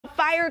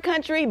Fire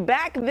Country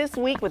back this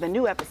week with a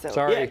new episode.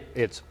 Sorry,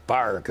 it's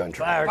Fire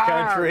Country. Fire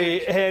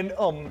Country. And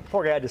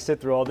poor guy had to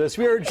sit through all this.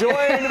 We are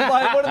joined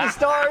by one of the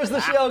stars of the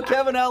show,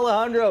 Kevin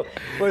Alejandro,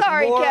 with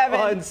more Kevin.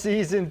 on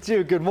season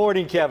 2. Good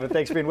morning, Kevin.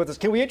 Thanks for being with us.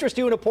 Can we interest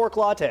you in a pork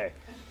latte?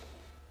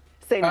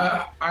 Say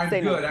no. I'm Say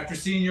good. no. After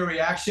seeing your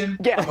reaction,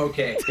 Yeah. I'm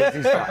okay.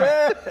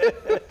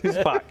 He's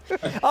fine.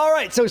 All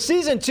right, so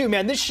season 2,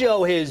 man, this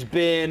show has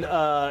been,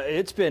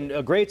 it's been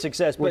a great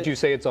success. Would you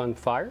say it's on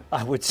fire?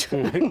 I would.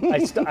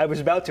 I was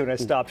about to, and I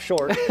stopped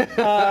short.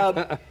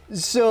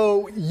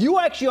 So you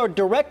actually are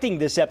directing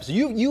this episode.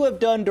 You have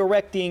done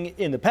directing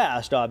in the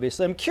past,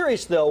 obviously. I'm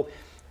curious though,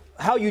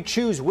 how you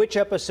choose which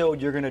episode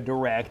you're going to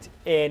direct,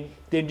 and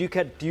then do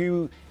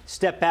you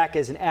step back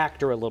as an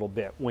actor a little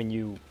bit when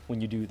you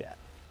do that?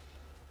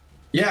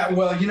 Yeah,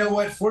 well, you know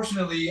what?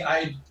 Fortunately,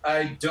 I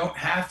don't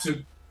have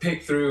to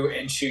pick through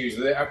and choose.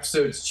 The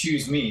episodes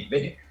choose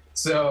me.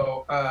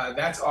 So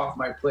that's off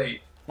my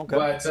plate. Okay.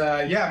 But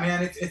yeah,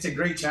 man, it's a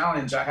great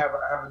challenge. I have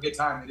a good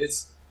time. It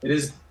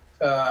is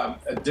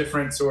a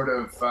different sort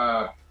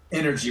of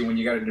energy when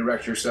you got to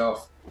direct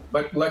yourself.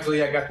 But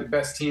luckily, I got the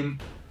best team,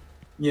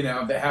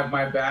 that have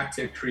my back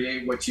to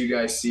create what you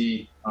guys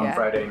see on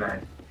Friday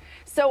night.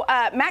 So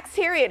Max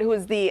Herriot, who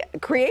is the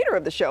creator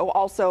of the show,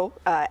 also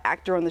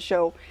actor on the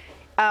show,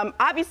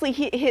 obviously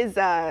his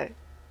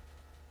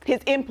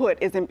input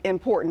is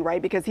important,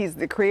 right? Because he's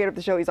the creator of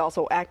the show. He's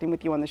also acting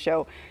with you on the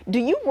show. Do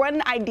you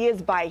run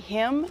ideas by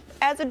him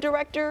as a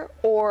director,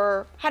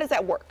 or how does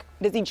that work?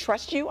 Does he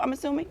trust you, I'm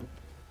assuming?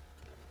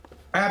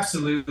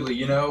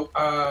 Absolutely.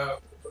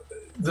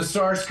 The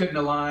stars couldn't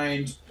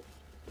align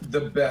the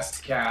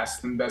best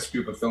cast and best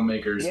group of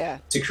filmmakers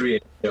to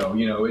create a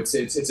show.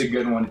 It's a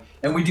good one.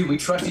 And we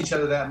trust each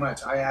other that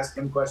much. I ask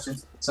him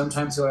questions.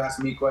 Sometimes he'll ask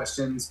me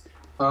questions.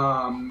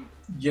 And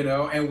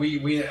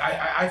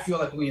I feel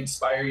like we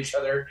inspire each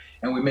other,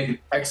 and we make an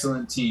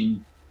excellent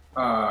team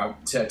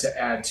to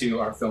add to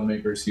our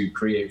filmmakers who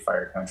create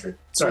Fire Country.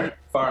 Sorry,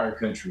 Fire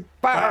Country.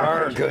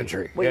 Fire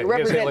Country. Well, you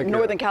represent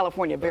Northern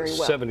California very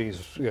well.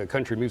 70s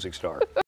country music star.